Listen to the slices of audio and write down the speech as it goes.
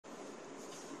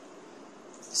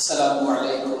السلام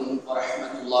عليكم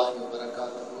ورحمة الله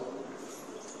وبركاته.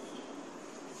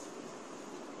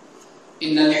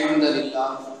 إن الحمد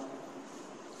لله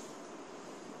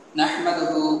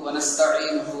نحمده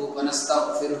ونستعينه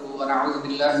ونستغفره ونعوذ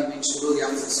بالله من شرور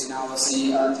أنفسنا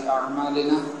وسيئات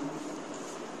أعمالنا.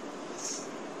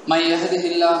 من يهده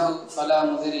الله فلا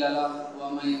مضل له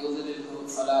ومن يضلله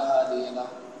فلا هادي له.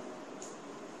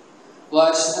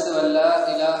 وأشهد أن لا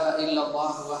إله إلا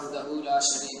الله وحده لا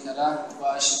شريك له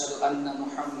وأشهد أن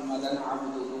محمدا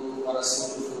عبده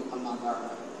ورسوله أما بعد.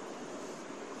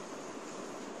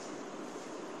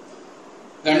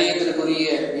 கண்ணியத்திற்குரிய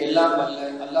எல்லாம் வல்ல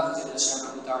அல்லாஹ்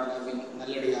ஜல்லஷானஹு தஆலாவின்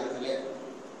நல்லடியார்களே,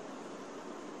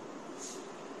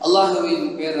 அல்லாஹுவின்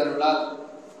பேரருளால்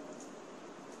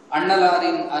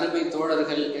அன்னலாரின் அருமை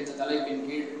தோழர்கள் என்ற தலைப்பின்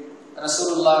கீழ்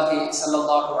ரசூலுல்லாஹி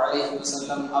ஸல்லல்லாஹு அலைஹி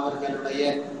வஸல்லம் அவர்களுடைய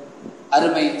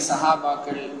அருமை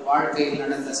சஹாபாக்கள் வாழ்க்கையில்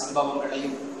நடந்த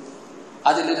சம்பவங்களையும்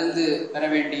அதிலிருந்து பெற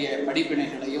வேண்டிய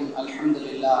படிப்பினைகளையும்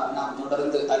அல்ஹம்துலில்லாஹ் நாம்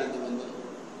தொடர்ந்து அறிந்து வந்தோம்.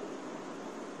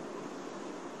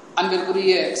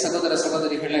 அன்பிற்குரிய சகோதர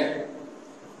சகோதரிகளே,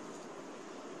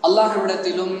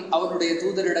 அல்லாஹ்விடத்திலும் அவருடைய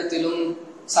தூதரிடத்திலும்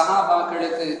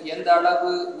சஹாபாக்களுக்கு எந்த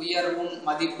அளவு உயர்வும்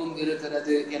மதிப்பும்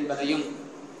இருக்கிறது என்பதையும்,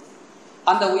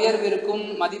 அந்த உயர்விற்கும்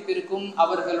மதிப்பிற்கும்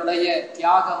அவர்களுடைய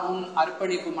தியாகமும்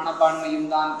அர்ப்பணிப்பு மனப்பான்மையும்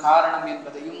தான் காரணம்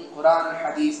என்பதையும் குர்ஆன்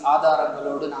ஹதீஸ்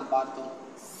ஆதாரங்களோடு நாம் பார்த்தோம்.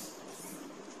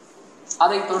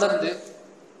 அதைத் தொடர்ந்து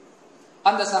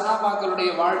அந்த சஹாபாக்களுடைய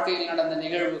வாழ்க்கையில் நடந்த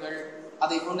நிகழ்வுகள்,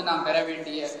 அதை கொண்டு நாம் பெற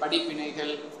வேண்டிய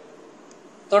படிப்பினைகள்,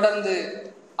 தொடர்ந்து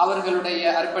அவர்களுடைய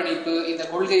அர்ப்பணிப்பு, இந்த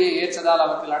கொள்கையை ஏற்றதால்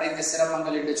அவர்கள் அடைந்த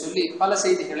சிரமங்கள் என்று சொல்லி பல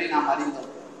செய்திகளை நாம் அறிந்தோம்.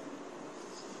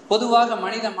 பொதுவாக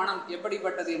மனித மனம்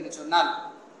எப்படிப்பட்டது என்று சொன்னால்,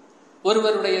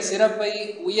 ஒருவருடைய சிறப்பை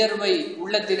உயர்வை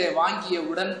உள்ளத்திலே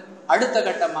வாங்கியவுடன் அடுத்த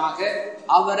கட்டமாக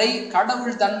அவரை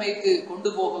கடவுள் தன்மைக்கு கொண்டு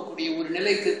போகக்கூடிய ஒரு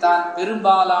நிலைக்குத்தான்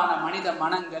பெரும்பாலான மனித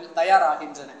மனங்கள்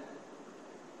தயாராகின்றன.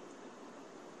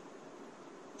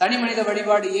 தனி மனித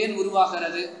வழிபாடு ஏன்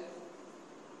உருவாகிறது?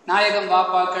 நாயகம்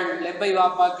வாப்பாக்கள், லெப்பை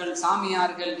வாப்பாக்கள்,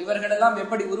 சாமியார்கள், இவர்களெல்லாம்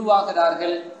எப்படி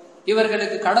உருவாகிறார்கள்?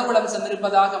 இவர்களுக்கு கடவுள் அம்சம்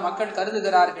இருப்பதாக மக்கள்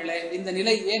கருதுகிறார்களே, இந்த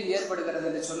நிலை ஏன் ஏற்படுகிறது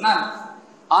என்று சொன்னால்,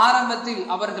 ஆரம்பத்தில்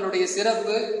அவர்களுடைய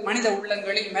சிறப்பு மனித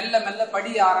உள்ளங்களில் மெல்ல மெல்ல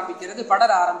படிய ஆரம்பிக்கிறது, படர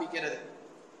ஆரம்பிக்கிறது.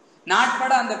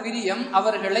 நாட்பட அந்த பிரியம்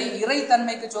அவர்களை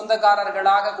இறைத்தன்மைக்கு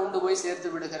சொந்தக்காரர்களாக கொண்டு போய் சேர்த்து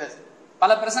விடுகிறது.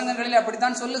 பல பிரசங்கங்களில்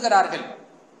அப்படித்தான் சொல்லுகிறார்கள்.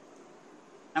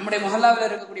 நம்முடைய முஹல்லாவில்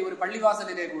இருக்கக்கூடிய ஒரு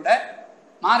பள்ளிவாசலிலே கூட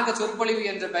மார்க்க சொற்பொழிவு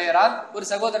என்ற பெயரால் ஒரு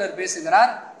சகோதரர்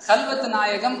பேசுகிறார். கல்வத்து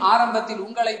நாயகம் ஆரம்பத்தில்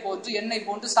உங்களை போன்று என்னை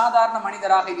போன்று சாதாரண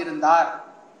மனிதராக இருந்தார்.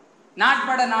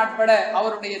 நாட்பட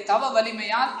அவருடைய தவ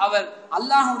வலிமையால் அவர்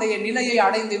அல்லாஹுடைய நிலையை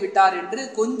அடைந்து விட்டார் என்று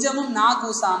கொஞ்சமும்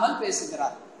நாகூசாமல்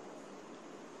பேசுகிறார்.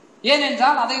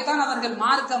 ஏனென்றால் அதைத்தான் அவர்கள்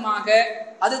மார்க்கமாக,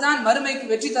 அதுதான்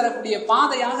மறுமைக்கு வெற்றி தரக்கூடிய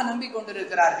பாதையாக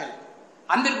நம்பிக்கொண்டிருக்கிறார்கள்.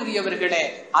 அன்பிற்குரியவர்களே,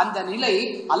 அந்த நிலை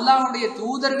அல்லாஹ்வுடைய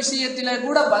தூதர் விஷயத்திலே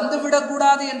கூட வந்துவிடக்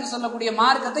கூடாது என்று சொல்லக்கூடிய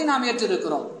மார்க்கத்தை நாம்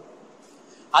ஏற்றிருக்கிறோம்.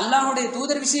 அல்லாஹ்வுடைய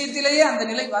தூதர் விஷயத்திலேயே அந்த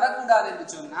நிலை வரக்கூடாது என்று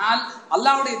சொன்னால்,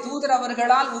 அல்லாஹ்வுடைய தூதர்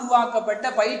அவர்களால்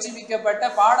உருவாக்கப்பட்ட, பயிற்சிவிக்கப்பட்ட,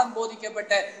 பாடம்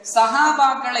போதிக்கப்பட்ட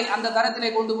சஹாபாக்களை அந்த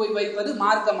தரத்திலே கொண்டு போய் வைப்பது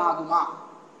மார்க்கமாகுமா?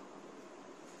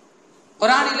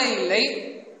 குர்ஆனிலே இல்லை,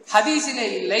 ஹதீஸிலே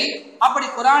இல்லை. அப்படி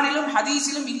குர்ஆனிலும்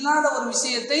ஹதீஸிலும் இல்லாத ஒரு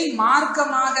விஷயத்தை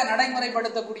மார்க்கமாக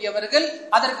நடைமுறைப்படுத்தக்கூடியவர்கள்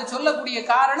அதற்கு சொல்லக்கூடிய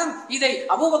காரணம், இதை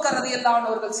அபூபக்கர் ரலியல்லாஹு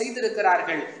அன்ஹு அவர்கள்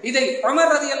செய்திருக்கிறார்கள், இதை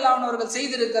உமர் ரலியல்லாஹு அன்ஹு அவர்கள்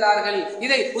செய்திருக்கிறார்கள்,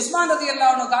 இதை உஸ்மான்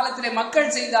ரலியல்லாஹு அன்ஹு காலத்திலே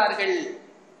மக்கள் செய்தார்கள்.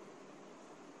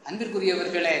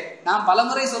 அன்பிற்குரியவர்களே, நாம்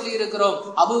பலமுறை சொல்லி இருக்கிறோம்,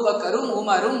 அபூபக்கரும்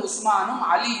உமரும் உஸ்மானும்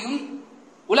அலியும்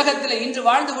உலகத்தில் இன்று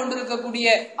வாழ்ந்து கொண்டிருக்கக்கூடிய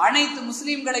அனைத்து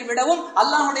முஸ்லிம்களை விடவும்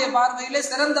அல்லாஹ்வுடைய பார்வையிலே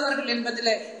சிறந்தவர்கள்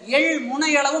என்பதிலே எள்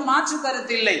முனையளவு மாற்று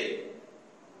கருத்தில்லை.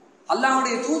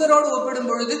 அல்லாஹ்வுடைய தூதரோடு ஒப்பிடும்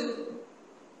பொழுது,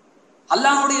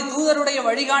 அல்லாஹ்வுடைய தூதருடைய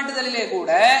வழிகாட்டுதலிலே கூட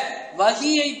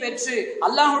வஹியை பெற்று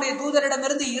அல்லாஹ்வுடைய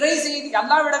தூதரிடமிருந்து இறை செய்தி,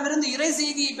 அல்லாஹ்விடமிருந்து இறை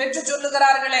செய்தியை பெற்று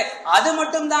சொல்லுகிறார்களே, அது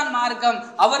மட்டும்தான் மார்க்கம்.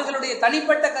 அவர்களுடைய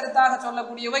தனிப்பட்ட கருத்தாக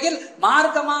சொல்லக்கூடிய வகையில்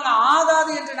மார்க்கமாக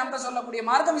ஆகாது என்று நம்ப சொல்லக்கூடிய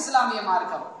மார்க்கம் இஸ்லாமிய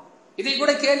மார்க்கம். இதை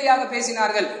கூட கேலியாக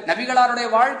பேசினார்கள். நபிகளாருடைய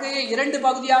வாழ்க்கையை 2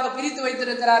 பகுதியாக பிரித்து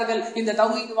வைத்திருக்கிறார்கள் இந்த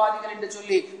தௌஹீத்வாதிகள் என்று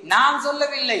சொல்லி. நாம்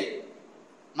சொல்லவில்லை,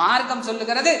 மார்க்கம்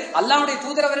சொல்லுகிறது, அல்லாஹ்வுடைய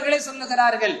தூதர் அவர்களே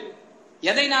சொல்லுகிறார்கள்.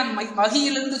 எதை நான்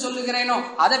வஹியிலிருந்து சொல்லுகிறேனோ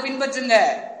அதை பின்பற்றுங்க.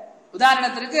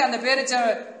 உதாரணத்திற்கு அந்த பேரிச்ச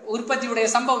உற்பத்தியுடைய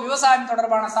சம்பவம், விவசாயம்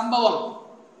தொடர்பான சம்பவம்.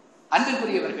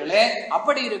 அன்பிற்குரியவர்களே,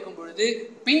 அப்படி இருக்கும் பொழுது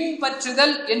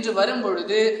பின்பற்றுதல் என்று வரும்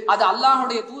பொழுது அது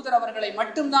அல்லாஹ்வுடைய தூதர் அவர்களை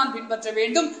மட்டும்தான் பின்பற்ற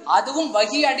வேண்டும். அதுவும்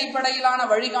வஹி அடிப்படையிலான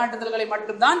வழிகாட்டுதல்களை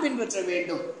மட்டும்தான் பின்பற்ற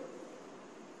வேண்டும்.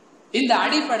 இந்த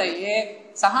அடிப்படையே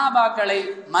சஹாபாக்களை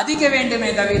மதிக்க வேண்டுமே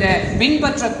தவிர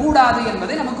பின்பற்ற கூடாது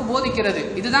என்பதை நமக்கு போதிக்கிறது.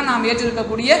 இதுதான் நாம்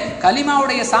ஏற்றிருக்கக்கூடிய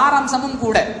கலிமாவுடைய சாராம்சமும்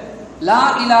கூட. லா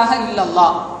இலாஹ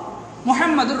இல்லல்லாஹ்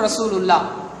முஹம்மது ரசூலுல்லாஹ்.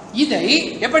 இதை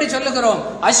எப்படி சொல்லுகிறோம்?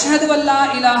 அஷ்ஹது அல்லா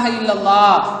இலாஹ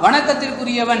இல்லல்லாஹ்,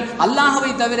 வணக்கத்திற்குரியவன்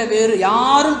அல்லாஹ்வை தவிர வேறு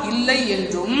யாரும் இல்லை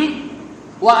என்றும்,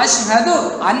 வ அஷ்ஹது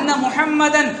அன்ன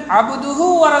முஹம்மதன் அப்துஹு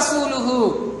வ ரசூலுஹு,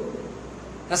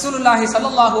 ரசூலுல்லாஹி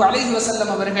ஸல்லல்லாஹு அலைஹி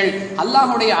வஸல்லம் அவர்கள்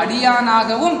அல்லாஹ்வுடைய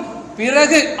அடியானாகவும்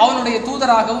பிறகு அவனுடைய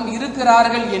தூதராகவும்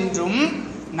இருக்கிறார்கள் என்றும்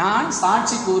நான்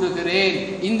சாட்சி கூறுகிறேன்.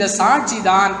 இந்த சாட்சி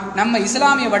தான் நம்ம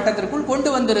இஸ்லாமிய வட்டத்திற்குள் கொண்டு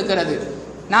வந்திருக்கிறது.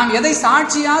 நாம் எதை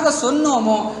சாட்சியாக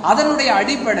சொன்னோமோ அதனுடைய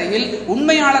அடிப்படையில்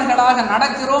உண்மையாளர்களாக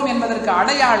நடக்கிறோம் என்பதற்கு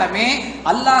அடையாளமே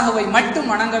அல்லாஹுவை மட்டும்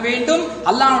வணங்க வேண்டும்,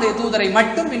 அல்லாஹ்வுடைய தூதரை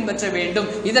மட்டும் பின்பற்ற வேண்டும்.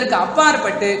 இதற்கு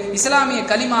அப்பாற்பட்டு இஸ்லாமிய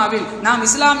கலிமாவில் நாம்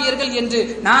இஸ்லாமியர்கள் என்று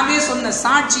நாமே சொன்ன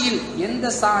சாட்சியில்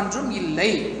எந்த சான்றும்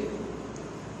இல்லை.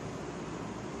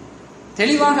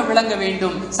 தெளிவாக விளங்க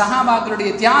வேண்டும்.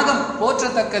 சஹாபாக்களுடைய தியாகம்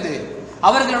போற்றத்தக்கது,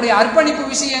 அவர்களுடைய அர்ப்பணிப்பு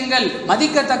விஷயங்கள்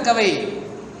மதிக்கத்தக்கவை.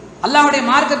 அல்லாஹ்வுடைய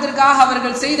மார்க்கத்திற்காக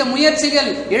அவர்கள் செய்த முயற்சிகள்,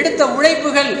 எடுத்த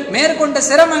உழைப்புகள், மேற்கொண்ட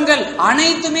சிரமங்கள்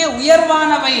அனைத்துமே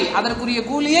உயர்வானவை. அதற்குரிய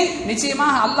கூலியை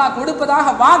நிச்சயமாக அல்லாஹ்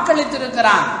கொடுப்பதாக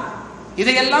வாக்களித்திருக்கிறான்.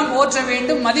 இதையெல்லாம் போற்ற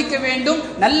வேண்டும், மதிக்க வேண்டும்,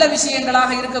 நல்ல விஷயங்களாக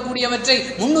இருக்கக்கூடியவற்றை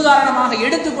முன்னுதாரணமாக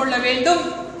எடுத்துக்கொள்ள வேண்டும்.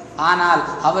 ஆனால்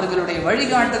அவர்களுடைய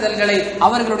வழிகாட்டுதல்களை,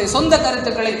 அவர்களுடைய சொந்த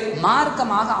கருத்துக்களை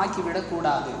மார்க்கமாக ஆக்கிவிடக்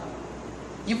கூடாது.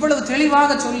 இவ்வளவு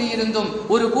தெளிவாக சொல்லி இருந்தும்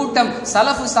ஒரு கூட்டம்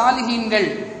சலஃபு சாலிஹீன்கள்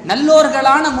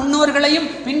நல்லோர்களான முன்னோர்களையும்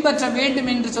பின்பற்ற வேண்டும்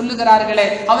என்று சொல்லுகிறார்களே,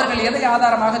 அவர்கள் எதை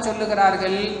ஆதாரமாக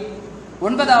சொல்லுகிறார்கள்?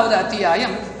 9வது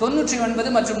அத்தியாயம்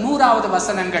 99 மற்றும் 100வது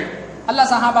வசனங்கள்.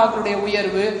 அல்லாஹ் சஹாபாக்களுடைய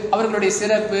உயர்வு, அவர்களுடைய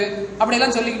சிறப்பு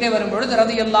அப்படியெல்லாம் சொல்லிக்கிட்டே வரும்பொழுது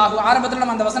ரலியல்லாஹு, ஆரம்பத்தில்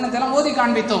நம்ம அந்த வசனத்தை எல்லாம் ஓதி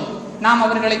காண்பித்தோம். நாம்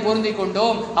அவர்களை பொருந்தி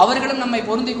கொண்டோம், அவர்களும் நம்மை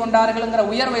பொருந்தி கொண்டார்கள்ங்கிற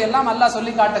உயர்வை எல்லாம் அல்லாஹ்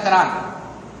சொல்லி காட்டுகிறான்.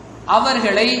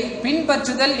 அவர்களை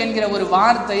பின்பற்றுதல் என்கிற ஒரு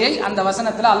வார்த்தையை அந்த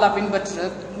வசனத்துல அல்லாஹ்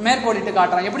மேற்கோளிட்டு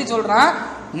காட்டுறான். எப்படி சொல்றான்?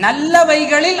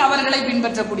 நல்லவைகளில் அவர்களை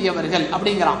பின்பற்றக்கூடியவர்கள்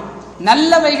அப்படிங்கிறான்.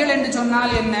 நல்லவைகள் என்று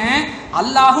சொன்னால் என்ன?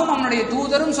 அல்லாஹும் அவனுடைய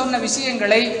தூதரும் சொன்ன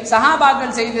விஷயங்களை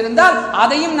சஹாபாக்கள் செய்திருந்தால்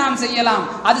அதையும் நாம் செய்யலாம்.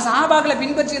 அது சஹாபாக்களை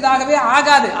பின்பற்றியதாகவே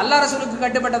ஆகாது, அல்லாஹ் ரசூலுக்கு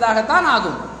கட்டுப்பட்டதாகத்தான்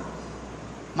ஆகும்.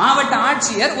 மாவட்ட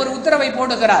ஆட்சியர் ஒரு உத்தரவை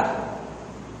போடுகிறார்,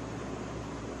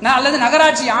 அல்லது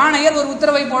நகராட்சி ஆணையர் ஒரு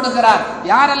உத்தரவை போடுகிறார்.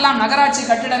 யாரெல்லாம் நகராட்சி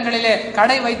கட்டிடங்களிலே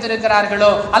கடை வைத்திருக்கிறார்களோ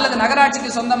அல்லது நகராட்சிக்கு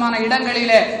சொந்தமான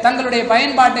இடங்களிலே தங்களுடைய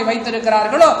பயன்பாட்டை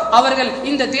வைத்திருக்கிறார்களோ அவர்கள்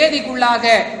இந்த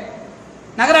தேதிக்குள்ளாக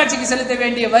நகராட்சிக்கு செலுத்த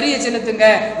வேண்டிய வரியை செலுத்துங்க,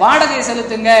 வாடகையை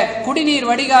செலுத்துங்க, குடிநீர்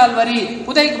வடிகால் வரி,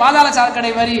 புதை பாதாள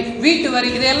சாக்கடை வரி, வீட்டு வரி,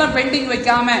 இதையெல்லாம் பெண்டிங்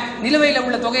வைக்காம நிலுவையில்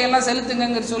உள்ள தொகையெல்லாம்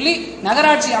செலுத்துங்க சொல்லி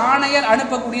நகராட்சி ஆணையர்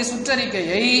அனுப்பக்கூடிய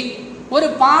சுற்றறிக்கையை ஒரு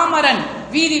பாமரன்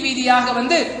வீதி வீதியாக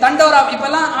வந்து தண்டோரா,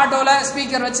 இப்பெல்லாம் ஆட்டோல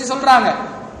ஸ்பீக்கர் வச்சு சொல்றாங்க,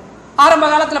 ஆரம்ப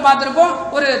காலத்துல பார்த்திருப்போம்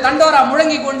ஒரு தண்டோரா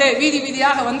முழங்கி கொண்டு வீதி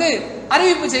வீதியாக வந்து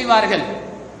அறிவிப்பு செய்வார்கள்.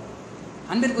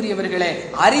 அன்பிற்குரியவர்களே,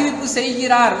 அறிவிப்பு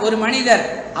செய்கிறார் ஒரு மனிதர்,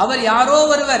 அவர் யாரோ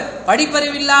ஒருவர்,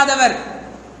 படிப்பறிவில்லாதவர்,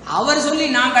 அவர் சொல்லி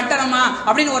நான் கட்டணமா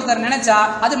அப்படின்னு ஒருத்தர் நினைச்சா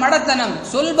அது மடத்தனம்.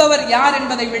 சொல்பவர் யார்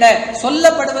என்பதை விட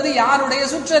சொல்லப்படுவது யாருடைய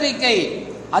சுற்றறிக்கை.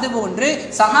 அதுபோன்று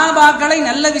சஹாபாக்களை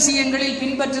நல்ல விஷயங்களில்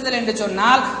பின்பற்றுதல் என்று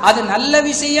சொன்னால் அது நல்ல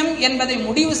விஷயம் என்பதை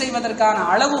முடிவு செய்வதற்கான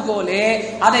அளவுகோலே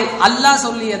அதை அல்லாஹ்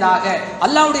சொல்லியதாக,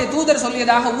 அல்லாஹ்வுடைய தூதர்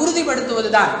சொல்லியதாக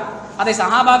உறுதிப்படுத்துவதுதான். அதை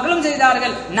சஹாபாக்களும்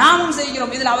செய்தார்கள், நாமும்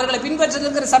செய்கிறோம். இதில் அவர்களை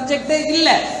பின்பற்றுகிற சப்ஜெக்டே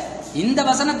இல்லை. இந்த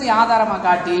வசனத்தை ஆதாரமா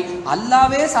காட்டி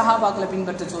அல்லாவே சஹாபாக்களை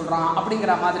பின்பற்ற சொல்றான்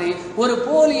அப்படிங்கிற மாதிரி ஒரு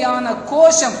போலியான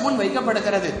கோஷம் முன்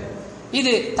வைக்கப்படுகிறது.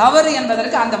 இது தவறு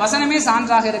என்பதற்கு அந்த வசனமே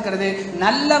சான்றாக இருக்கிறது.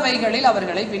 நல்லவைகளில்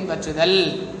அவர்களை பின்பற்றுதல்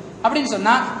அப்படின்னு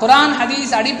சொன்னா குர்ஆன்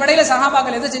ஹதீஸ் அடிப்படையில்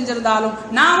சஹாபாக்கள் எதை செஞ்சிருந்தாலும்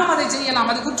நாமும் அதை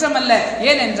செய்யலாம், அது குற்றம் அல்ல.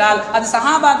 ஏனென்றால் அது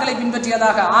சஹாபாக்களை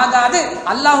பின்பற்றியதாக ஆகாது,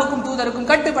 அல்லாஹுக்கும் தூதருக்கும்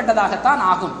கட்டுப்பட்டதாகத்தான்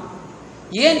ஆகும்.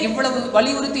 ஏன் இவ்வளவு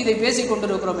வலியுறுத்தி இதை பேசிக்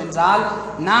கொண்டிருக்கிறோம் என்றால்,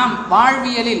 நாம்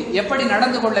வாழ்வியலில் எப்படி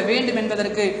நடந்து கொள்ள வேண்டும்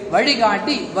என்பதற்கு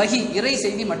வழிகாட்டி வஹி, இறை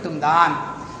செய்தி மட்டும்தான்.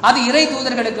 அது இறை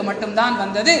தூதர்களுக்கு மட்டும்தான்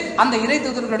வந்தது. அந்த இறை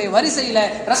தூதர்களுடைய வரிசையில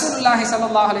ரசூலுல்லாஹி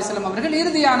ஸல்லல்லாஹு அலைஹி வஸல்லம் அவர்கள்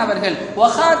இறுதியானவர்கள்.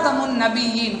 வஹாதமுன்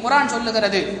நபியீன், குர்ஆன்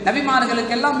சொல்லுகிறது,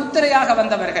 நபிமார்களுக்கெல்லாம் முத்திரையாக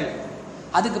வந்தவர்கள்.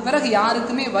 அதுக்கு பிறகு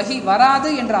யாருக்குமே வஹி வராது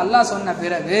என்று அல்லாஹ் சொன்ன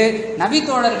பிறகு நபி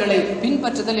தோழர்களை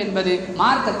பின்பற்றுதல் என்பது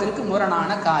மார்க்கத்திற்கு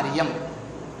முரணான காரியம்.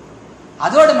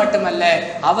 அதோடு மட்டுமல்ல,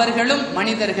 அவர்களும்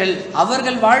மனிதர்கள்,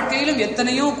 அவர்கள் வாழ்க்கையிலும்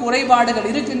எத்தனையோ குறைபாடுகள்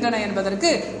இருக்கின்றன என்பதற்கு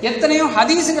எத்தனையோ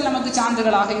ஹதீசுகள் நமக்கு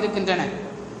சான்றுகளாக இருக்கின்றன.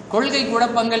 கொள்கை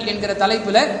குழப்பங்கள் என்கிற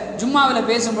தலைப்புல ஜும்மாவில்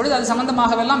பேசும்பொழுது அது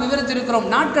சம்பந்தமாகவெல்லாம் விவரித்திருக்கிறோம்.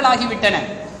 நாட்களாகிவிட்டன.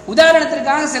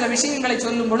 உதாரணத்திற்காக சில விஷயங்களை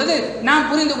சொல்லும் பொழுது நாம்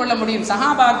புரிந்து கொள்ள முடியும்.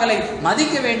 சஹாபாக்களை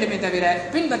மதிக்க வேண்டுமே தவிர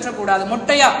பின்பற்றக்கூடாது.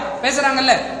 மொட்டையா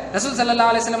பேசுறாங்கல்ல, ரசூல்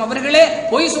ஸல்லல்லாஹு அலைஹி வஸல்லம் அவர்களே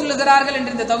பொய் சொல்லுகிறார்கள்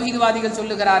என்று இந்த தௌஹீத்வாதிகள்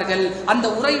சொல்லுகிறார்கள். அந்த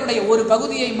உரையுடைய ஒரு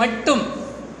பகுதியை மட்டும்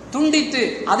துண்டித்து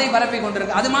அதை பரப்பிக்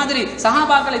கொண்டிருக்கு. அது மாதிரி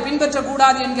சஹாபாக்களை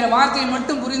பின்பற்றக்கூடாது என்கிற வார்த்தையை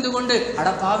மட்டும் புரிந்து கொண்டு அட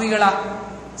பாவிகளா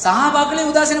சஹாபாக்களை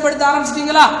உதாசீனப்படுத்த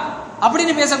ஆரம்பிச்சிட்டீங்களா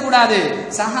அப்படின்னு பேசக்கூடாது.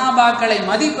 சஹாபாக்களை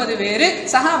மதிப்பது வேறு,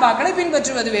 சஹாபாக்களை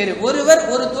பின்பற்றுவது வேறு. ஒருவர்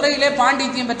ஒரு துறையிலே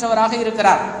பாண்டித்யம் பெற்றவராக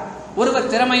இருக்கிறார், ஒருவர்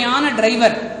திறமையான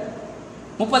டிரைவர்,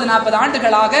 30-40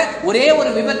 ஆண்டுகளாக ஒரே ஒரு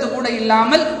விபத்து கூட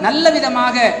இல்லாமல் நல்ல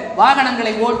விதமாக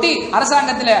வாகனங்களை ஓட்டி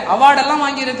அரசாங்கத்தில் அவார்டெல்லாம்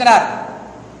வாங்கி இருக்கிறார்.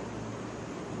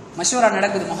 மஷூரா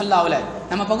நடக்குது மொஹல்லாவுல,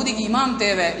 நம்ம பகுதிக்கு இமாம்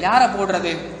தேவை, யாரை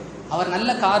போடுறது? அவர் நல்ல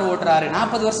கார் ஓட்டுறாரு,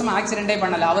 40 வருஷமா ஆக்சிடென்டே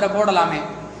பண்ணல, அவரை போடலாமே.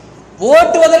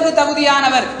 ஓட்டுவதற்கு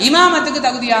தகுதியானவர், இமாமத்துக்கு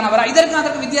தகுதியானவரா? இதற்கு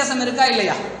அதற்கு வித்தியாசம் இருக்கா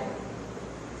இல்லையா?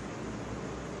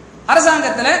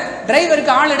 அரசாங்கத்துல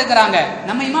டிரைவருக்கு ஆள் எடுக்கிறாங்க,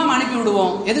 நம்ம இமாம் அனுப்பி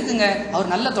விடுவோம். எதுக்குங்க?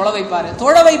 அவர் நல்ல தொலை வைப்பாரு.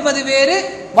 தொலை வைப்பது வேறு,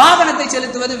 வாகனத்தை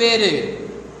செலுத்துவது வேறு.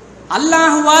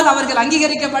 அல்லாஹுவால் அவர்கள்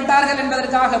அங்கீகரிக்கப்பட்டார்கள்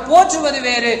என்பதற்காக போற்றுவது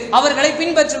வேறு, அவர்களை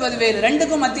பின்பற்றுவது வேறு.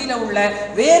 ரெண்டுக்கும் மத்தியில உள்ள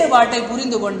வேறுபாட்டை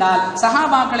புரிந்து கொண்டால்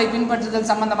சஹாபாக்களை பின்பற்றுதல்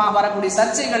சம்பந்தமாக வரக்கூடிய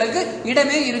சர்ச்சைகளுக்கு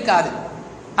இடமே இருக்காது.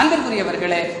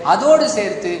 அன்பிற்குரியவர்களே, அதோடு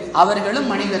சேர்த்து அவர்களும்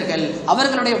மனிதர்கள்,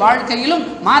 அவர்களுடைய வாழ்க்கையிலும்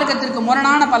மார்க்கத்திற்கு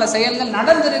முரணான பல செயல்கள்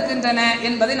நடந்திருக்கின்றன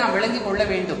என்பதை நாம் விளங்கிக் கொள்ள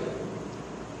வேண்டும்.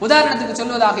 உதாரணத்துக்கு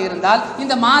சொல்வதாக இருந்தால்,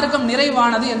 இந்த மார்க்கம்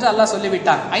நிறைவானது என்று அல்லாஹ்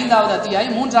சொல்லிவிட்டார். 5வது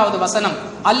அத்தியாயம் 3வது வசனம்,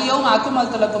 அல்யௌம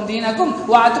அக்மல்து லக்கும் தீனக்கும்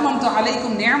வ அத்மம்து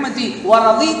அலைக்கும் நிஅமதி வ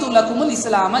ரதீது லக்குமுல்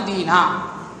இஸ்லாம தீனா.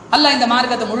 அல்லாஹ் இந்த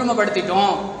மார்க்கத்தை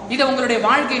முழுமைப்படுத்திட்டோம், இதை உங்களுடைய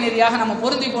வாழ்க்கை நெறியாக நம்ம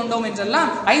பொருந்தி கொண்டோம் என்றெல்லாம்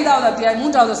 5வது அத்தியாயம்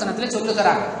 3வது வசனத்திலே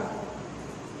சொல்லுகிறார்.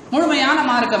 முழுமையான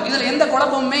மார்க்கம், இதுல எந்த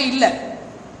குழப்பமுமே இல்லை.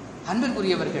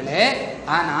 அன்பிற்குரியவர்களே,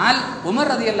 ஆனால் உமர்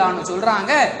ரலியல்லாஹு அன்ஹு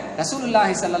சொல்றாங்க,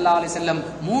 ரசூலுல்லாஹி ஸல்லல்லாஹு அலைஹி வஸல்லம்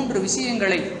 3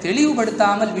 விஷயங்களை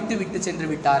தெளிவுபடுத்தாமல் விட்டு சென்று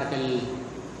விட்டார்கள்.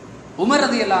 உமர்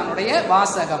ரலியல்லாஹு அன்ஹுடைய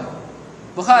வாசகம்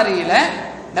புகாரியில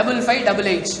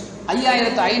 5588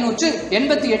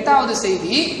 5588வது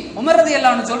செய்தி. உமர்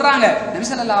ரலியல்லாஹு அன்ஹு சொல்றாங்க, நபி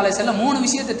ஸல்லல்லாஹு அலைஹி வஸல்லம் 3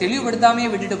 விஷயத்தை தெளிவுபடுத்தாமே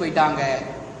விட்டுட்டு போயிட்டாங்க.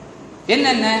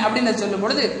 என்னென்ன அப்படின்னு சொல்லும்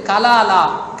பொழுது, கலாலா,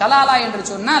 கலாலா என்று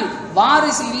சொன்னால்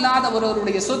வாரிசு இல்லாத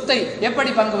ஒருவருடைய சொத்தை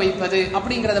எப்படி பங்கு வைப்பது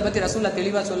அப்படிங்கறத பத்தி ரசூலுல்லாஹ்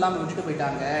தெளிவா சொல்லாம விட்டுட்டு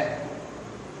போயிட்டாங்க.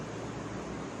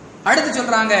 அடுத்து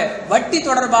சொல்றாங்க, வட்டி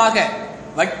தொடர்பாக,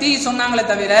 வட்டி சொன்னாங்களே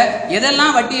தவிர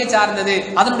எதெல்லாம் வட்டியை சார்ந்தது,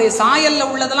 அதனுடைய சாயல்ல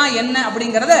உள்ளதெல்லாம் என்ன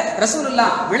அப்படிங்கறத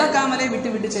ரசூலுல்லாஹ் விளக்காமலே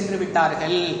விட்டு சென்று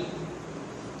விட்டார்கள்.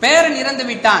 பேரன் இறந்து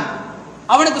விட்டான்,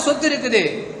 அவனுக்கு சொத்து இருக்குது,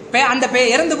 அந்த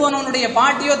இறந்து போனவனுடைய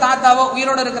பாட்டியோ தாத்தாவோ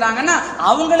உயிரோட இருக்கிறாங்கன்னா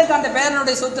அவங்களுக்கு அந்த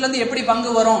பேரனுடைய சொத்துல இருந்து எப்படி பங்கு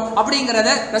வரும் அப்படிங்கறத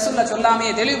ரசூலுல்லாஹ்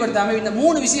சொல்லாமே தெளிவுபடுத்தாம இந்த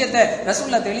 3 விஷயத்தை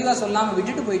ரசூலுல்லாஹ் தெளிவா சொல்லாம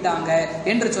விட்டுட்டு போயிட்டாங்க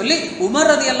என்று சொல்லி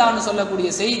உமர் ரலியல்லாஹு அன்ஹு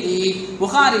சொல்லக்கூடிய செய்தி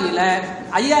புகாரியில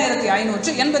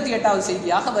 5588வது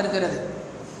செய்தியாக வருகிறது.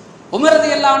 உமர்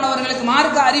ரலியல்லாஹு அன்ஹு அவர்களுக்கு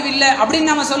மார்க்க அறிவில்லை அப்படின்னு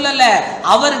நாம சொல்லல,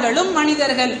 அவர்களும்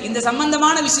மனிதர்கள், இந்த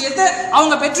சம்பந்தமான விஷயத்தை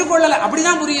அவங்க பெற்றுக்கொள்ளல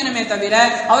அப்படிதான் புரியணுமே தவிர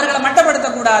அவர்களை மட்டப்படுத்த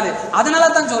கூடாது. அதனால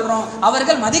தான் சொல்றோம்,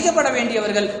 அவர்கள் மதிக்கப்பட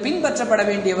வேண்டியவர்கள், பின்பற்றப்பட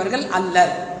வேண்டியவர்கள் அல்ல.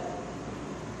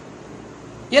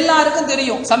 எல்லாருக்கும்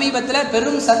தெரியும், சமீபத்தில்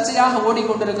பெரும் சர்ச்சையாக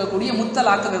ஓடிக்கொண்டிருக்கக்கூடிய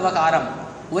முத்தலாக்கு விவகாரம்.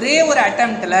 ஒரே ஒரு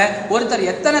அட்டெம்ப்ட்ல ஒருத்தர்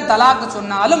எத்தனை தலாக்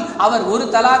சொன்னாலும் அவர் ஒரு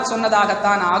தலாக்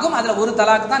சொன்னதாகத்தான் ஆகும், அதுல ஒரு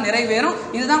தலாக் தான் நிறைவேறும்.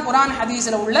 இதுதான் குர்ஆன்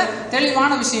ஹதீஸ்ல உள்ள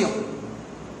தெளிவான விஷயம்.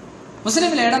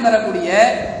 முஸ்லிம்ல இடம் பெறக்கூடிய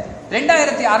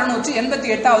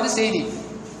 2688வது செய்தி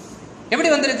எப்படி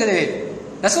வந்திருக்குது?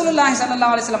 ரசூலுல்லாஹி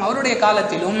ஸல்லல்லாஹு அலைஹி வஸல்லம் அவருடைய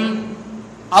காலத்திலும்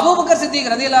அபூபக்கர்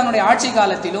சித்திக் ரலியல்லாஹு அன்ஹுடைய ஆட்சி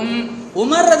காலத்திலும்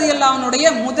உமர் ரலியல்லாஹு அன்ஹுடைய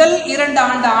முதல் 2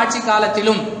 ஆண்டு ஆட்சி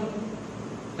காலத்திலும்,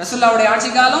 ரசூலுல்லாஹ்வுடைய ஆட்சி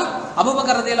காலம்,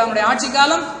 அபூபக்கர் ரலியல்லாஹு அன்ஹுடைய ஆட்சி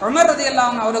காலம், உமர் ரலியல்லாஹு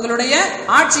அன்ஹு அவர்களுடைய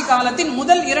ஆட்சி காலத்தின்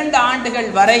முதல் 2 ஆண்டுகள்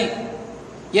வரை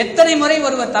எத்தனை முறை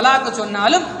ஒருவர் தலாக்கு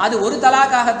சொன்னாலும் அது ஒரு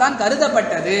தலாக்காகத்தான்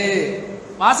கருதப்பட்டது.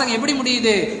 வாசகம் எப்படி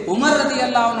முடியுது? உமர்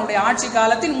ரலியல்லாஹு அன்ஹுடைய ஆட்சி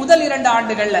காலத்தின் முதல் 2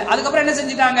 ஆண்டுகள்ல. அதுக்கப்புறம் என்ன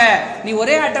செஞ்சிட்டாங்க? நீ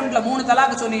ஒரே அட்டெம்ப்ட்ல 3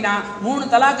 தலாக்கு சொன்னீனா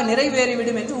 3 தலாக்கு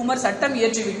நிறைவேறிவிடும் என்று உமர் சட்டம்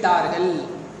இயற்றி விட்டார்கள்.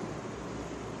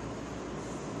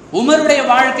 உமருடைய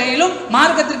வாழ்க்கையிலும்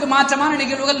மார்க்கத்திற்கு மாற்றமான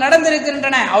நிகழ்வுகள்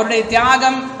நடந்திருக்கின்றன. அவருடைய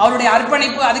தியாகம், அவருடைய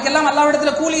அர்ப்பணிப்பு, அதுக்கெல்லாம்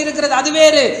அல்லாஹ்விடத்தில் கூலி இருக்கிறது, அது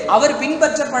வேறு. அவர்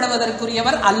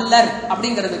பின்பற்றப்படுவதற்குரியவர் அல்லர்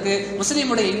அப்படிங்கிறதுக்கு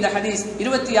முஸ்லிமுடைய இந்த ஹதீஸ்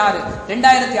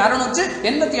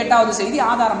 2688வது செய்தி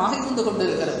ஆதாரமாக இருந்து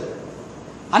கொண்டிருக்கிறது.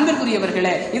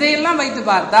 அன்பிற்குரியவர்களே, இதையெல்லாம் வைத்து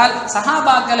பார்த்தால்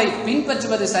சஹாபாக்களை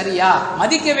பின்பற்றுவது சரியா?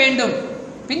 மதிக்க வேண்டும்,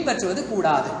 பின்பற்றுவது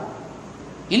கூடாது.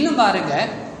 இன்னும் பாருங்க,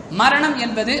 மரணம்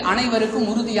என்பது அனைவருக்கும்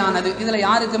உறுதியானது, இதுல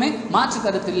யாருக்குமே மாற்று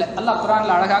கருத்து இல்லை. அல்லாஹ்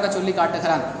குர்ஆன்ல அழகாக சொல்லி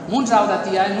காட்டுகிறான். 3வது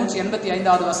அத்தியாயம்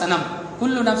 185வது வசனம்,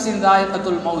 குல்லு நஃப்ஸின்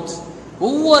தாயிகத்துல் மௌத்,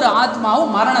 ஒவ்வொரு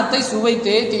ஆத்மாவும் மரணத்தை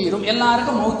சுவைத்தே தீரும்,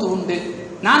 எல்லாருக்கும் மௌத் உண்டு.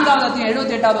 4வது அத்தியாயம்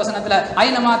 78வது வசனத்துல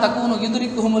ஐனமா தக்கூனு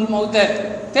யுத்ரிக்குஹுமுல் மௌத்,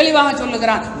 தெளிவாக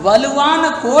சொல்லுகிறான். வலுவான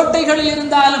கோட்டைகளில்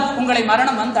இருந்தாலும் உங்களை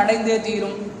மரணம் வந்து அடைந்தே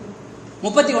தீரும்.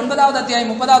 39வது அத்தியாயம்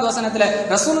 30வது வசனத்துல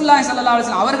ரசூலுல்லாஹி ஸல்லல்லாஹு அலைஹி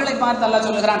வஸல்லம் அவர்களை பார்த்து அல்லாஹ்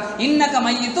சொல்லுகிறான், இன்னக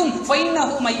மையித்துன்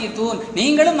ஃபைன்னஹு மையித்துன்,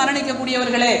 நீங்களும் மரணிக்க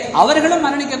கூடியவர்களே அவர்களும்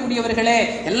மரணிக்க கூடியவர்களே,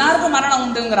 எல்லாருக்கும் மரணம்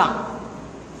உண்டுங்கறான்.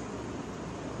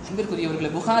 அன்பிற்குரியவர்களே,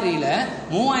 புகாரியில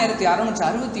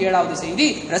 3667வது செய்தி,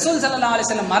 ரசூல் ஸல்லல்லாஹு அலைஹி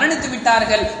வஸல்லம் மரணித்து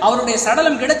விட்டார்கள், அவருடைய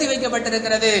சடலம் கிடத்தி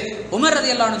வைக்கப்பட்டிருக்கிறது. உமர்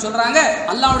ரலியல்லாஹு அன்ஹு சொல்றாங்க,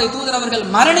 அல்லாஹ்வுடைய தூதர் அவர்கள்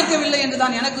மரணிக்கவில்லை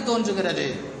என்றுதான் எனக்கு தோன்றுகிறது.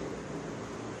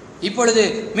 இப்பொழுது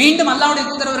மீண்டும் அல்லாஹ்வுடைய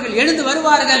தூதர் அவர்கள் எழுந்து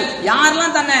வருவார்கள்.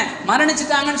 யாரெல்லாம் தன்னை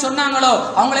மரணிச்சுட்டாங்கன்னு சொன்னாங்களோ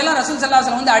அவங்களெல்லாம் ரசூல் ஸல்லல்லாஹு அலைஹி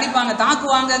வஸல்லம் வந்து அடிப்பாங்க,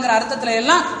 தாக்குவாங்கங்கிற அர்த்தத்துல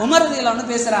எல்லாம் உமர் ரலியல்லாஹு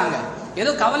அன்ஹு பேசுறாங்க.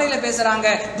 ஏதோ கவலையில பேசுறாங்க,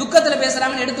 துக்கத்துல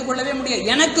பேசுறாங்கன்னு எடுத்துக்கொள்ளவே முடியாது.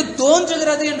 எனக்கு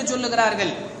தோன்றுகிறது என்று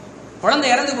சொல்லுகிறார்கள். குழந்தை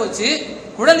இறந்து போச்சு,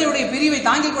 குழந்தையுடைய பிரிவை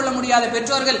தாங்கிக் கொள்ள முடியாத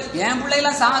பெற்றோர்கள் என்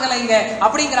பிள்ளைலாம் சாகலைங்க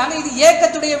அப்படிங்கிறாங்க. இது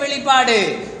ஏக்கத்துடைய வெளிப்பாடு.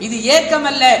 இது ஏக்கம்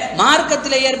அல்ல,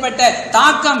 மார்க்கத்தில் ஏற்பட்ட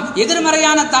தாக்கம்,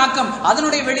 எதிர்மறையான தாக்கம்,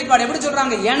 அதனுடைய வெளிப்பாடு. எப்படி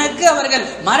சொல்றாங்க, எனக்கு அவர்கள்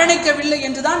மரணிக்கவில்லை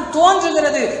என்றுதான்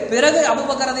தோன்றுகிறது. பிறகு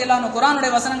அபூபக்கர் ரலியல்லாஹு அன்ஹு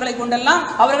குர்ஆனுடைய வசனங்களை கொண்டெல்லாம்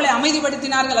அவர்களை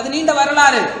அமைதிப்படுத்தினார்கள். அது நீண்ட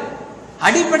வரலாறு.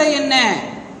 அடிப்படை என்ன?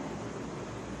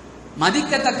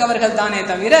 மதிக்கத்தக்கவர்கள் தானே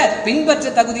தவிர பின்பற்ற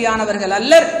தகுதியானவர்கள்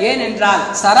அல்லர். ஏனென்றால்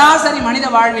சராசரி மனித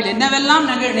வாழ்வில் என்னவெல்லாம்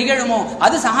நிகழுமோ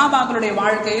அது சஹாபாக்களுடைய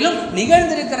வாழ்க்கையிலும்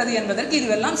நிகழ்ந்திருக்கிறது என்பதற்கு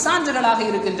இதுவெல்லாம் சான்றுகளாக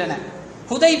இருக்கின்றன.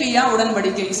 ஹுதைபியா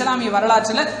உடன்படிக்கை இஸ்லாமிய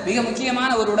வரலாற்றில் மிக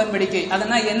முக்கியமான ஒரு உடன்படிக்கை.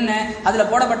 அதெல்லாம் என்ன, அதுல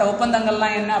போடப்பட்ட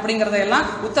ஒப்பந்தங்கள்லாம் என்ன அப்படிங்கறதையெல்லாம்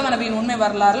உத்தம நபியின் உண்மை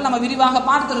வரலாறு நம்ம விரிவாக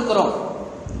பார்த்திருக்கிறோம்.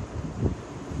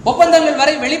 ஒப்பந்தங்கள்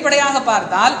வரை வெளிப்படையாக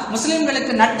பார்த்தால்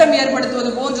முஸ்லிம்களுக்கு நட்டம்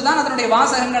ஏற்படுத்துவது போன்றுதான் அதனுடைய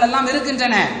வாசகங்கள் எல்லாம்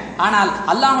இருக்கின்றன. ஆனால்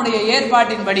அல்லாஹ்வுடைய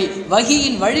ஏற்பாட்டின்படி,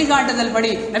 வஹீயின் வழிகாட்டுதல்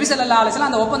படி நபி ஸல்லல்லாஹு அலைஹி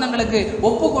வஸல்லம் அந்த ஒப்பந்தங்களுக்கு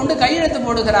ஒப்புக்கொண்டு கையெழுத்து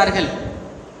போடுகிறார்கள்.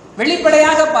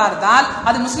 வெளிப்படையாக பார்த்தால்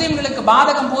அது முஸ்லிம்களுக்கு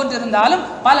பாதகம் போன்றிருந்தாலும்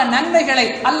பல நன்மைகளை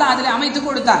அல்லாஹ் அதில் அமைத்து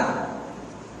கொடுத்தான்.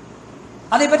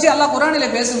 அதை பற்றி அல்லாஹ் குர்ஆனிலே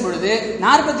பேசும் பொழுது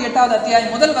 48வது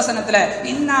அத்தியாயம் முதல் வசனத்துல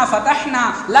இன்னா ஃபதஹ்னா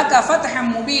லக ஃபத்ஹம்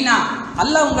முபீனா,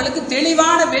 அல்லாஹ் உங்களுக்கு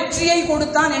தெளிவான வெற்றியை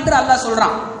கொடுத்தான் என்று அல்லாஹ்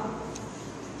சொல்றான்.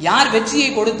 யார் வெற்றியை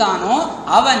கொடுத்தானோ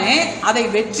அவனே அதை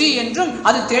வெற்றி என்றும்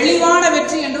அது தெளிவான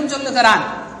வெற்றி என்றும் சொல்லுகிறான்.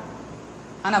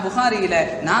 ஆனா புகாரியில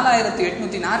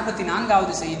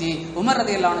 4844வது செய்தி உமர்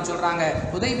ரலியல்லாஹு அன்ஹு சொல்றாங்க,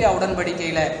 ஹுதைபியா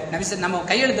உடன்படிக்கையில நம்ம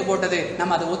கையெழுத்து போட்டது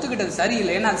நம்ம அதை ஒத்துக்கிட்டது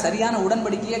சரியில்லை, ஏன்னா அது சரியான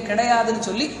உடன்படிக்கையே கிடையாதுன்னு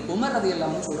சொல்லி உமர்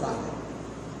ரலியல்லாஹு அன்ஹு சொல்றாங்க.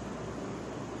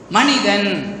 மனிதன்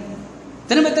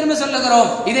திரும்ப திரும்ப சொல்லுகிறோம்,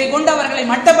 இதை கொண்டு அவர்களை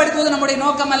மட்டப்படுத்துவது நம்முடைய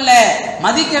நோக்கம் அல்ல.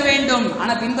 மதிக்க வேண்டும்,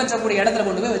 ஆனா பின்பற்றக்கூடிய இடத்துல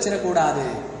கொண்டு போய் வச்சிடக்கூடாது.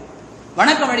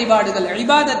 வணக்க வழிபாடுகள்,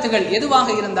 இபாதத்துகள் எதுவாக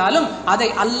இருந்தாலும் அதை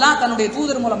அல்லாஹ் தன்னுடைய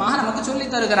தூதர் மூலமாக நமக்கு சொல்லி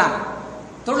தருகிறான்.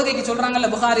 தொழுகைக்கு சொல்றாங்கல்ல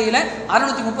புகாரியில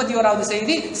 631வது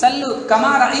செய்தி, சல்லு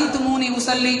கமா ரஅய்துமூனி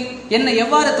உஸல்லி, என்னை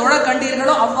எவ்வாறு தொழ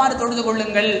கண்டீர்களோ அவ்வாறு தொழுது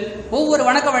கொள்ளுங்கள். ஒவ்வொரு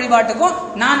வணக்க வழிபாட்டுக்கும்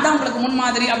நான் தான் உங்களுக்கு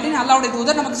முன்மாதிரி அப்படின்னு அல்லாஹ்வுடைய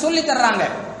தூதர் நமக்கு சொல்லி தர்றாங்க.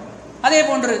 அதே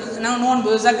போன்று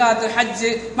நோன்பு, ஜகாத், ஹஜ்,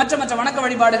 மற்ற மற்ற வணக்க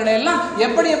வழிபாடுகளை எல்லாம்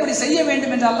எப்படி எப்படி செய்ய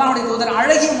வேண்டும் என்று அல்லாஹ்வுடைய தூதர்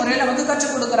அழகிய முறையில் நமக்கு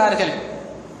கற்றுக் கொடுக்கிறார்கள்.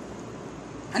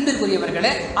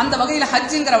 அன்பிற்குரியவர்களே, அந்த வகையில்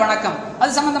ஹஜ்ஜுங்கிற வணக்கம்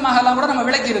அது சம்பந்தமாக எல்லாம் கூட நம்ம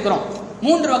விளக்கி இருக்கிறோம்.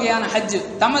 3 வகையான ஹஜ்.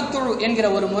 தமத்துல் என்கிற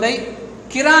ஒரு முறை,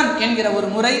 கிரான் என்கிற ஒரு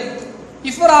முறை,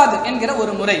 இஃப்ராத் என்கிற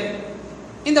ஒரு முறை.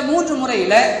 இந்த 3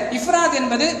 முறையில இஃப்ராத்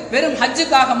என்பது வெறும்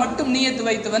ஹஜ்ஜுக்காக மட்டும் நியத்து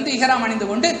வைத்து வந்து இஹ்ராம் அணிந்து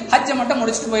கொண்டு ஹஜ்ஜை மட்டும்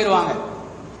முடிச்சுட்டு போயிடுவாங்க.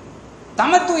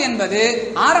 தமத்து என்பது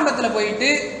ஆரம்பத்துல போயிட்டு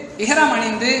இஹ்ராம்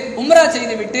அணிந்து உம்ரா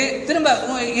செய்து விட்டு திரும்ப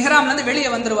இஹ்ராம்ல இருந்து வெளியே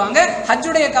வந்துருவாங்க.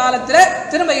 ஹஜ்ஜுடைய காலத்துல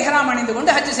திரும்ப இஹ்ராம் அணிந்து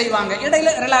கொண்டு ஹஜ் செய்வாங்க.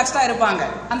 இடையில ரிலாக்ஸ்டா இருப்பாங்க.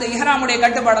 அந்த இஹ்ராமுடைய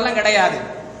கட்டுப்பாடெல்லாம் கிடையாது.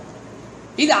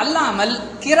 இது அல்லாமல்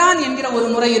கிரான் என்கிற ஒரு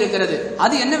முறை இருக்கிறது.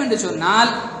 அது என்னவென்று சொன்னால்,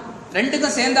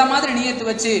 ரெண்டுக்கும் சேர்ந்த மாதிரி நியத்து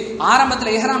வச்சு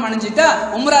ஆரம்பத்துல இஹ்ராம் அணிஞ்சிட்டா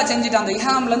உம்ரா செஞ்சுட்டு அந்த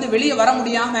இஹ்ராம்ல இருந்து வெளியே வர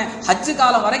முடியாம ஹஜ்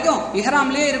காலம் வரைக்கும்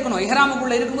இஹ்ராம்லயே இருக்கணும்.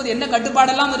 இஹ்ராமுக்குள்ள இருக்கும்போது என்ன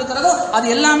கட்டுப்பாடெல்லாம் இருக்கிறதோ அது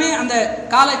எல்லாமே அந்த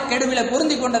கால கெடுவில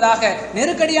பொருந்தி கொண்டதாக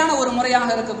நெருக்கடியான ஒரு முறையாக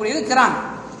இருக்கக்கூடியது கிரான்.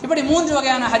 இப்படி 3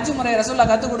 வகையான ஹஜ் முறை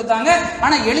ரசூலுல்லாஹ் கற்றுக் கொடுத்தாங்க.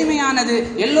 ஆனா எளிமையானது,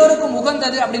 எல்லோருக்கும்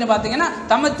உகந்தது அப்படின்னு பாத்தீங்கன்னா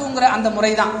தமத்துங்கிற அந்த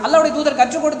முறை தான். அல்லாஹ்வுடைய தூதர்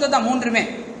கற்றுக் கொடுத்தது தான் 3மே.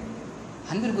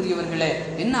 அன்பிற்குரியவர்களே,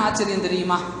 என்ன ஆச்சரியம்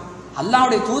தெரியுமா?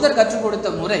 அல்லாஹ்வுடைய தூதர் கற்றுக் கொடுத்த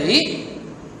முறை,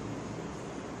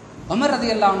 உமர்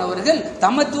ரலியல்லாஹு அன்ஹு அவர்கள்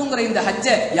தமத்துங்கிற இந்த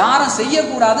ஹஜ்ஜை யாரும்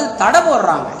செய்யக்கூடாது தடை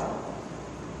போடுறாங்க.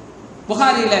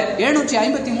 புகாரியில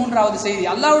 753வது செய்தி,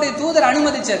 அல்லாஹ்வுடைய தூதர்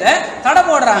அனுமதிச்சதை தடை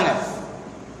போடுறாங்க.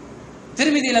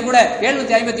 திருமிதியில கூட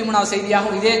 753வது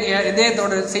செய்தியாகவும் இதே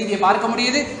தொடர் செய்தியை பார்க்க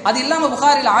முடியுது. அது இல்லாம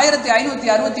புகாரில்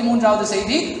 1563வது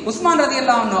செய்தி, உஸ்மான்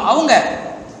ரலியல்லாஹு அன்ஹு அவங்க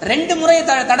 2 முறையை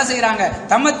தடை செய்யறாங்க.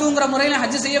 தமத்துங்கிற முறையில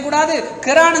ஹஜ் செய்யக்கூடாது,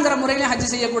 கிரானுங்கிற முறையில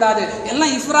ஹஜ் செய்யக்கூடாது.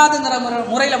 எல்லாம் இஃப்ராதுங்கிற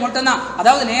முறையில மட்டும்தான்.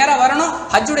 அதாவது நேரா வரணும்,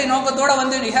 ஹஜ்ஜுடைய நோக்கத்தோட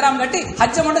வந்து இஹ்ராம் கட்டி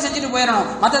ஹஜ்ஜை மட்டும் செஞ்சுட்டு போயிடணும்.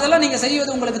 மற்றதெல்லாம் நீங்க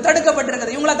செய்வது உங்களுக்கு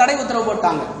தடுக்கப்பட்டிருக்கிறது. இவங்கள தடை உத்தரவு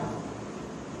போட்டாங்க.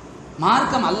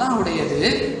 மார்க்கம் அல்லாஹ்வுடையது.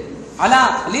 அலா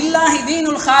லில்லாஹி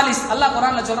தீனுல் ஹாலிஸ், அல்லாஹ்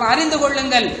குர்ஆன்ல சொல்றான், அறிந்து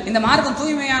கொள்ளுங்கள் இந்த மார்க்கம்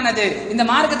தூய்மையானது. இந்த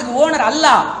மார்க்கத்துக்கு ஓனர்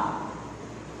அல்லாஹ்,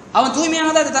 அவன்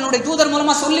தூய்மையானதை தன்னுடைய தூதர்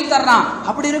மூலமா சொல்லி தர்றான்.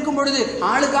 அப்படி இருக்கும் பொழுது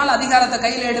ஆளுக்கால் அதிகாரத்தை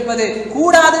கையில் எடுப்பது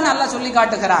கூடாதுன்னு அல்லாஹ் சொல்லி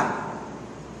காட்டுகிறான்.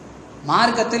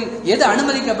 மார்க்கத்தில் எது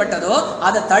அனுமதிக்கப்பட்டதோ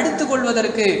அதை தடுத்துக்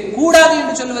கொள்வதற்கு, கூடாது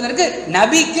என்று சொல்வதற்கு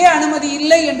நபிக்கே அனுமதி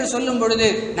இல்லை என்று சொல்லும் பொழுது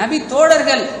நபி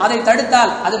தோழர்கள் அதை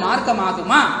தடுத்தால் அது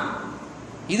மார்க்கமாகுமா?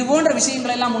 இது போன்ற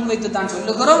விஷயங்களை எல்லாம் முன்வைத்து தான்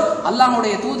சொல்லுகிறோம்.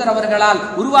 அல்லாஹ்வுடைய தூதர் அவர்களால்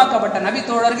உருவாக்கப்பட்ட நபி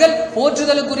தோழர்கள்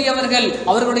போற்றுதலுக்குரியவர்கள்,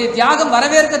 அவர்களுடைய தியாகம்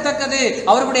வரவேற்கத்தக்கது,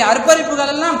 அவர்களுடைய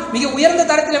அர்ப்பணிப்புகள் எல்லாம் மிக உயர்ந்த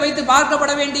தரத்தில் வைத்து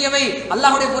பார்க்கப்பட வேண்டியவை.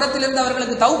 அல்லாஹ்வுடைய புறத்திலிருந்து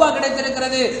அவர்களுக்கு தௌபா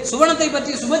கிடைத்திருக்கிறது, சுவனத்தை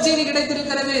பற்றி சுபச்செய்தி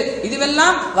கிடைத்திருக்கிறது,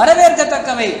 இதுவெல்லாம்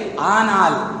வரவேற்கத்தக்கவை.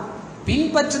 ஆனால்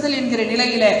பின்பற்றுதல் என்கிற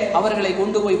நிலையிலே அவர்களை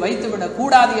கொண்டு போய் வைத்துவிடக்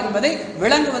கூடாது என்பதை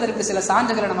விளங்குவதற்கு சில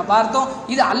சான்றுகளை நம்ம பார்த்தோம்.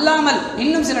 இது அல்லாமல்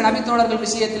இன்னும் சில நபித்தோழர்கள்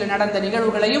விஷயத்தில் நடந்த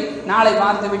நிகழ்வுகளையும் நாளை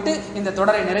பார்த்துவிட்டு இந்த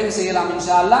தொடரை நிறைவு செய்யலாம்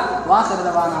இன்ஷா அல்லாஹ். வாஹிரு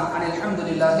தவானா அனில்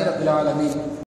ஹம்துலில்லாஹி ரப்பில் ஆலமீன்.